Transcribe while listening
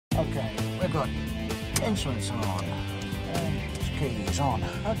we've got instruments on, and keys on.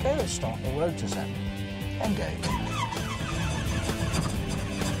 Okay, let's start the rotors then. Engage.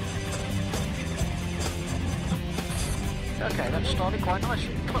 Okay, that's started quite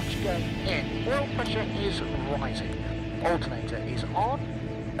nicely. Clutch going in. Oil pressure is rising. Alternator is on.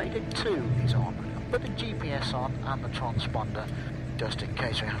 Fader 2 is on. Put the GPS on and the transponder, just in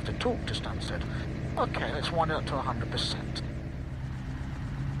case we have to talk to Stansted. Okay, let's wind it up to 100%.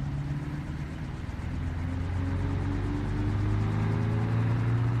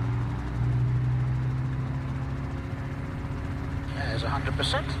 There's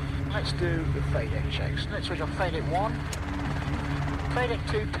 100%. Let's do the fader checks. Let's switch off fader 1. Fader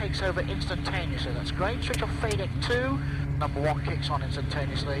 2 takes over instantaneously, that's great. Switch off fader 2. Number 1 kicks on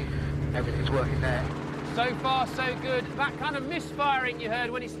instantaneously. Everything's working there. So far, so good. That kind of misfiring you heard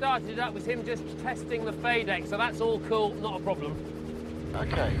when he started it up was him just testing the fader, so that's all cool, not a problem.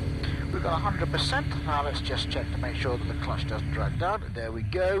 Okay, we've got 100%. Now let's just check to make sure that the clutch doesn't drag down. There we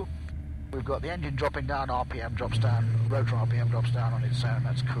go. We've got the engine dropping down, RPM drops down, rotor RPM drops down on its own,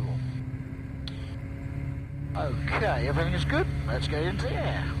 that's cool. Okay, everything is good. Let's get into the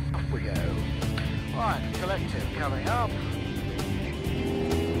air. Off we go. Right, collective coming up.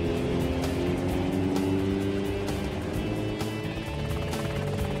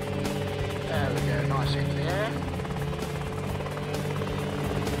 There we go, nice into the air.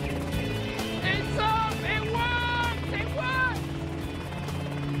 It's up! It worked! It worked!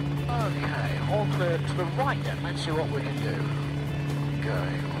 Okay, all clear to the right then. Let's see what we can do.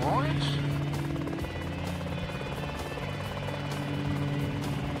 Going right.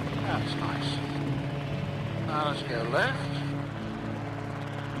 That's nice. Now let's go left.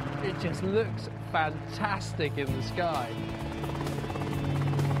 It just looks fantastic in the sky.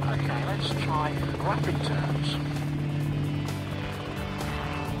 Okay, let's try rapid turns.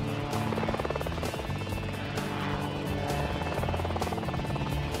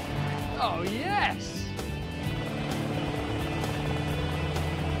 Oh, yes!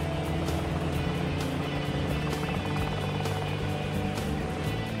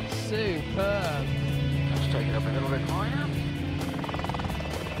 Superb. Let's take it up a little bit higher.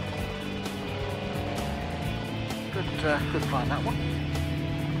 Good climb, that one.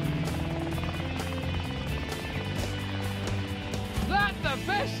 That the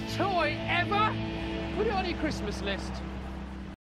best toy ever? Put it on your Christmas list.